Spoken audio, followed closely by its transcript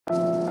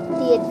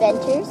The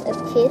Adventures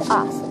of Kid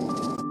Awesome.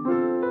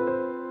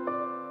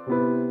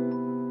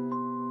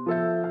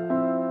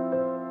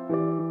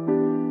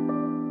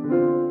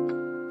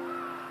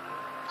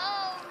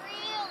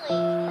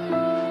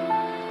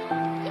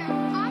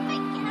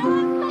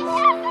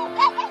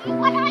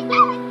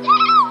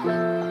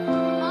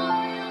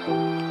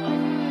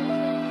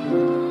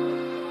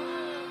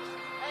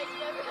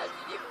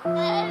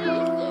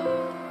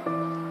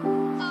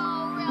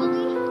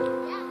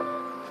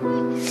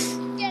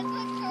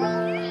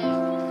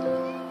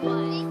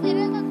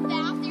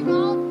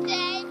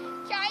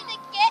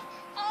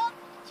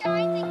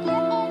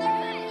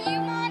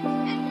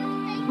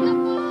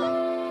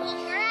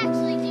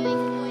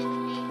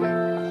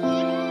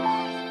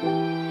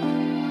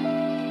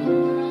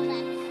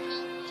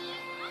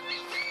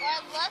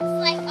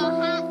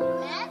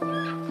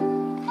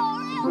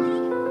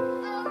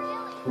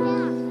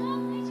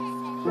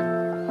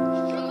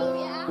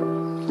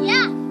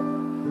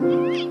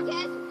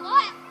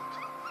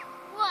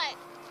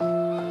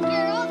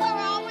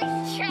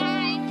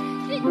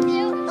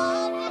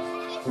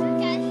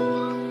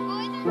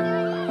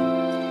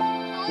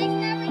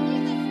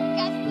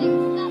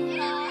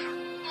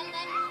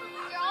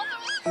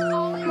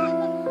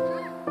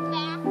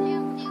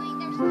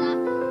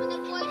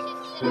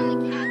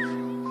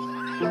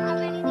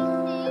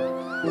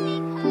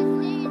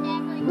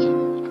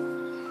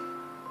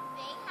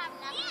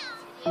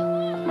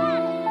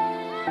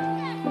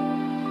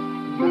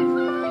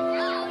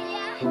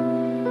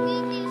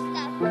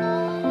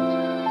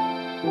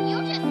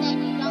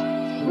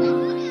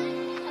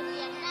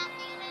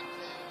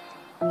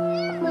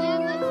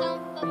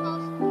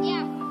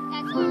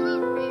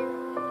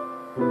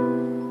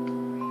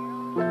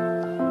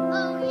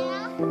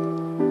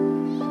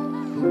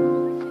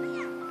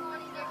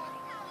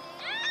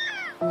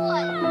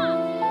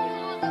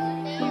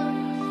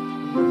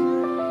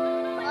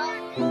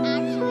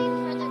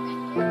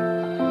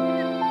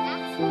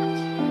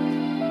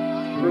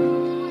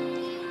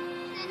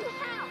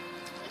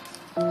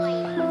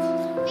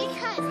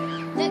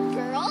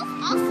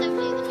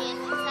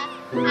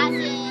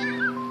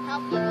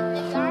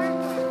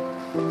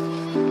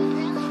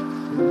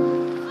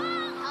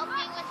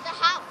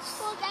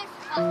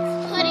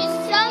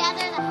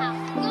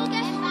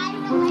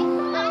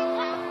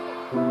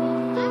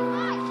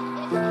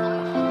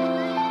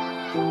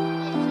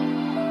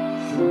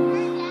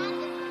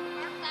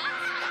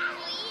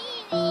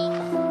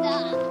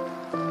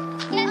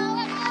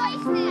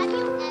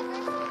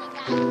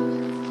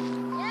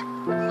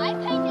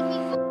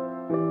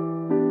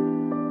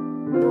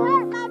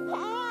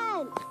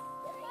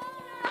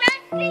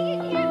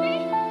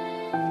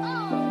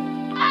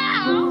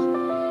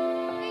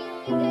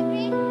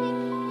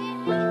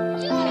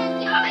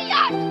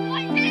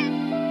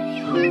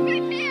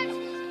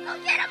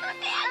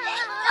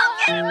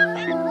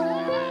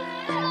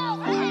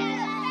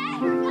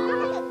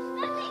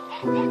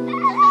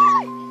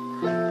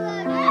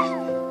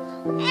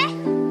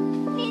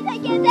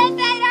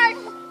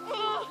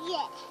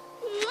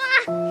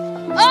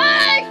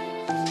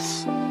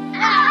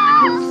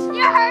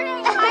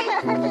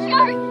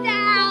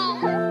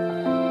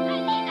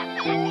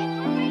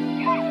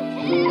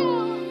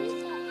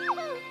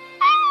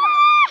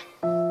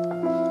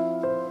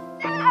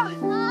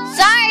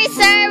 Sorry,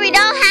 sir, we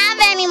don't have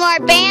any more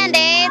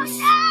Band-Aids.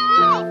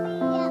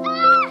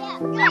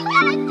 I'm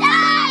gonna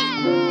die!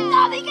 It's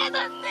all because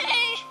of me!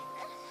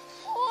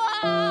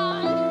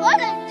 Wow! What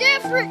a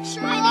different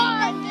shot! I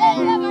need to get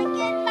him and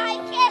get my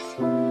kiss!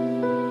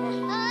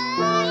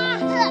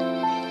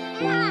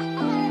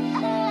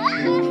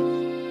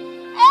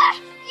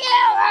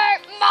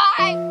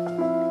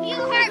 You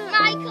hurt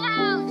my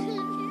clothes!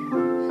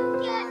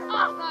 Get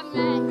off of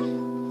me!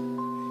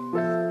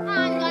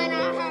 I'm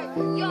gonna hurt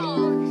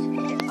yours!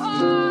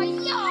 Oh,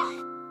 yeah!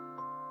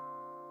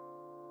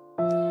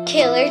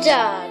 Killer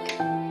dog.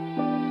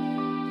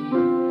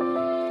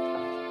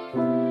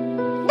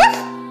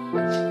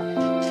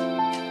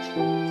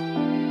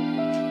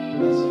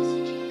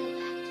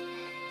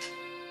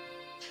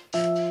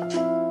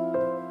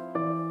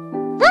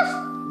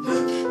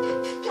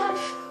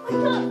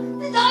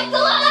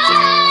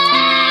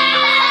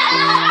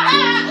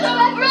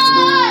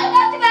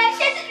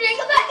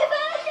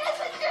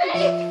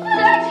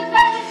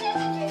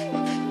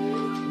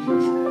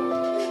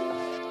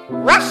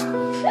 Rush!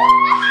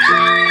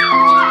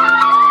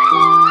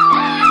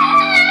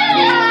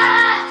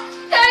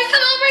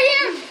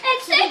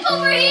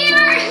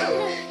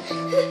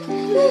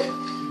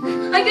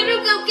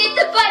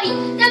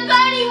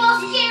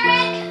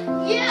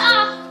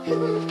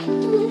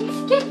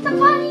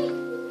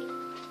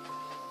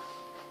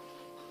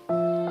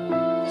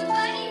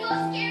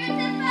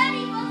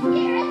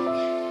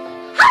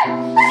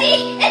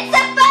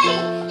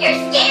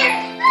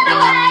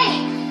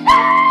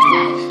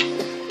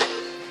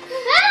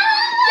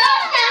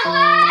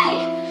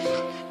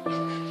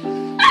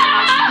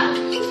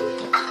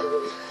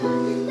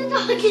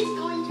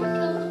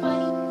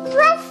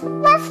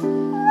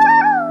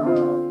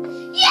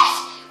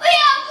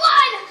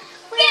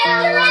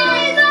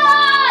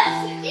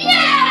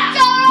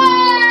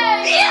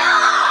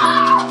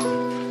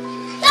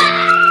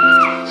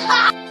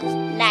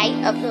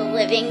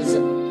 Bing's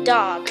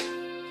dog.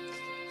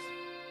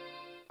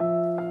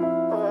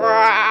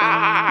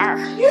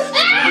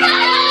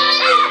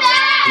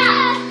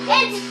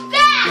 It's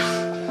back!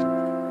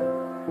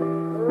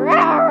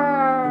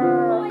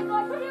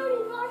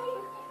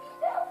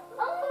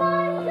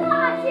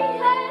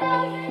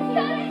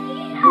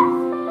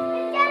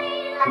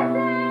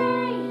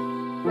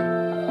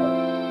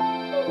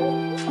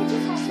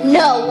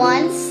 No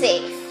one's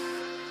safe.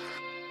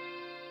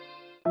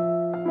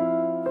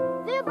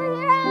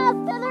 Superheroes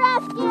to the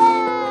rescue!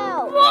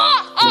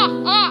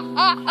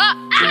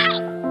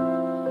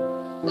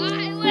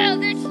 I will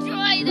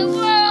destroy the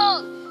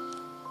world!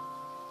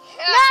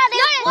 Not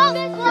if we're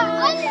under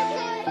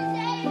to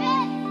save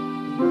it!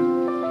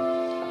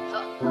 Go!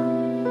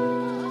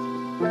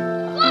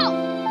 Go!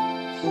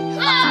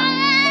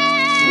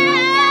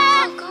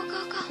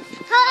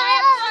 I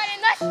am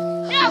running this!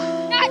 No!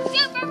 Not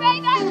Super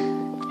Raven!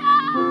 No!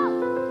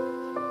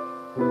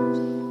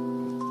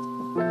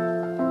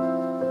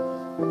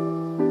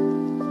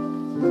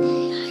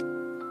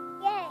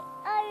 Yay!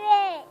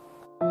 Alright!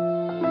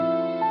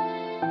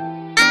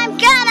 I'm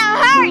gonna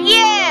hurt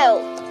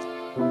you!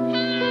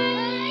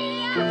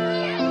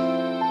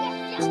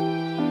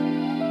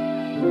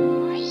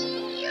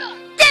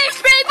 These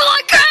people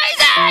are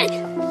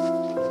crazy!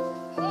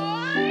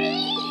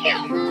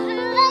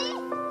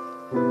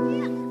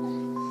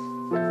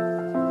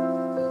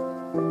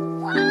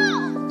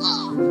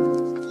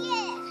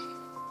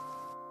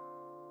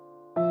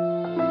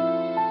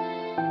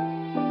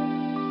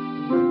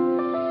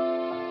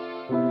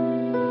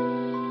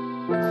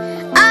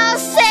 I'll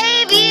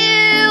save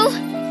you!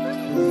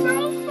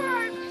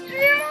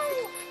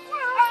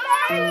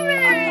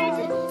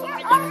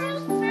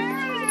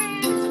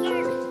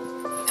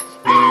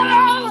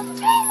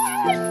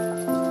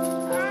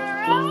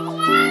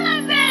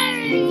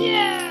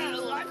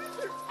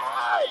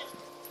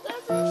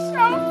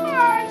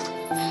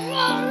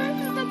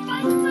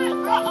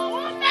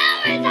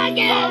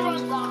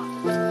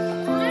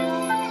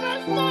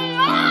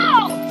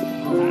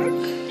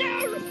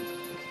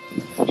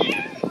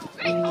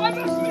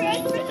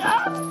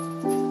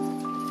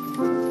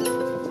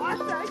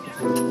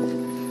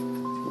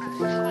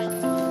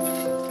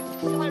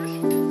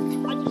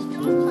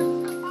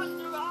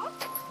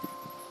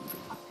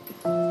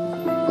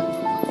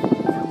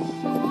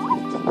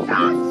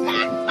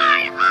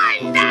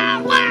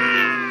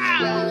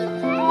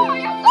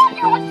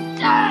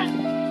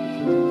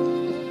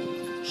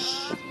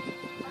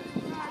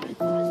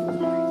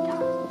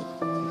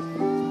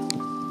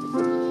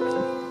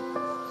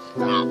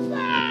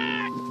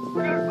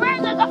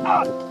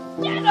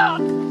 Get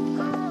up! You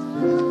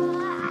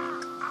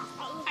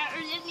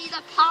need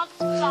a pop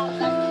stop.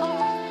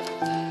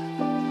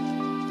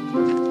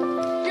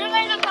 You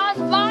need a pop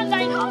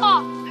band-aid,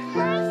 huh?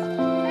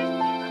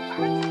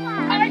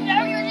 I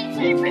know you need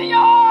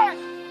CPR!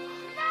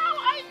 No,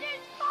 I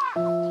need pop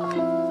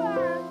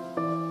band-aid!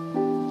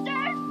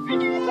 You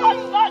need a pop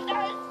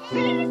band-aid!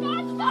 You need a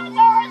pop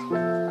band-aid!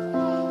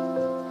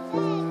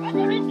 What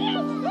do we do?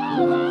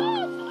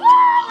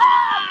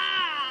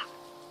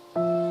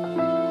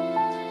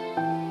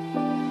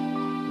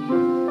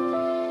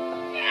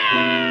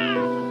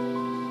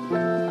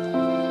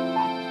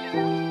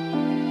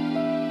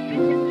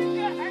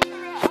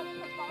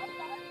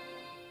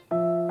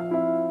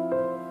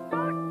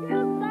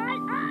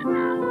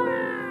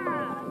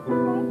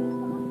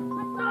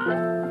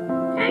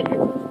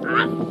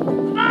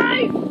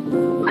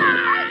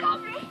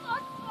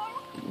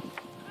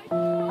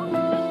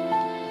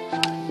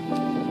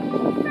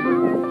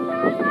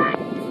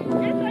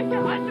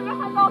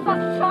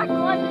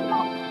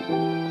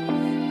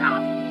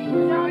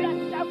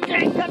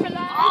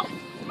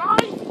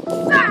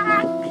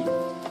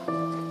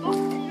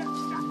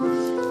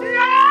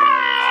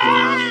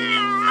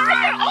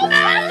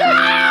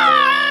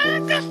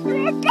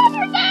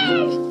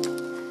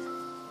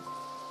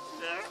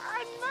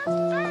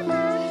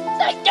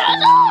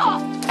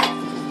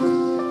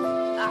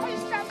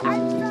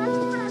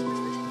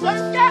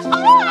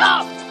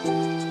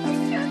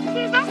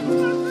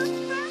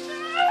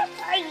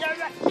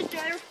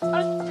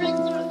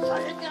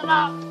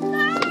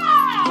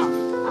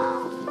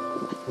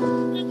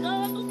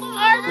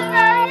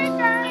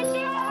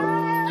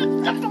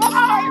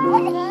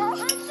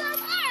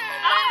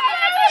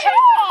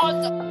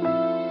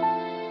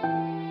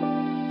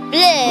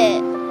 Bleh,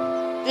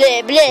 bleh,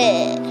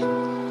 bleh.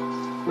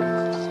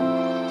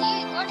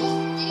 Dude, what are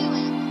you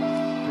doing?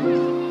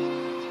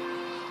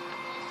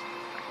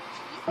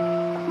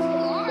 Who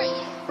are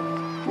you?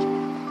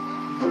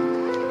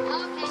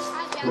 Okay,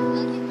 hi Jack,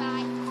 looking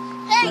bye.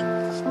 Hey!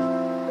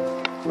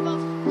 Oh,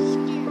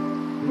 scared.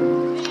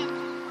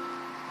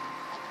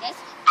 Like this?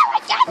 Oh my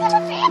God, I'm a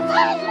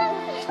vampire!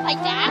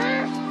 Like that?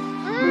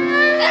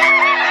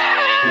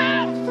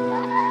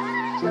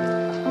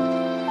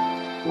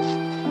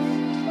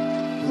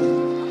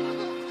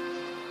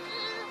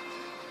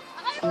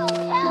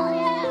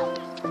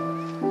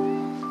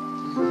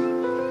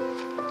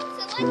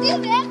 What do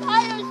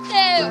vampires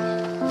do?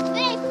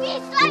 They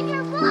feast on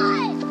your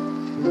blood!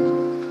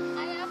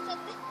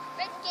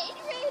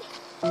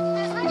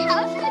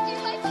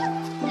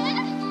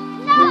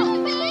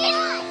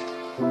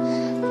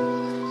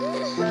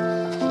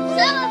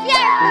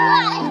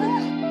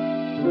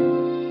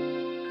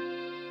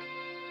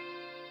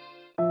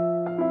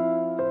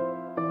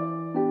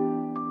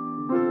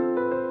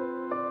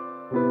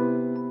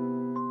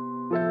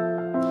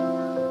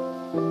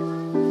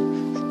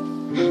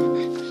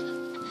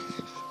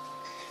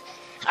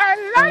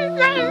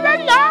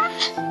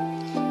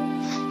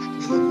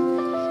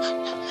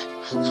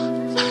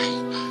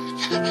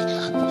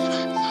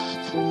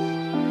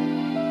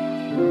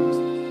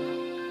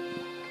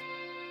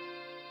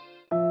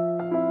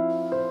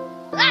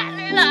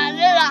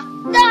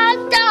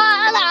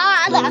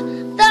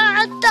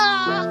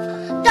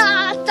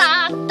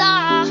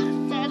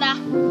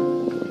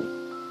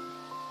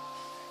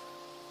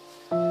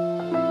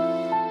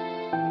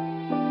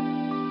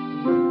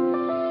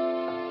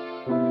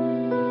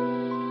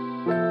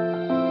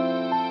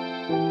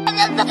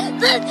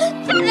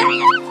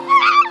 the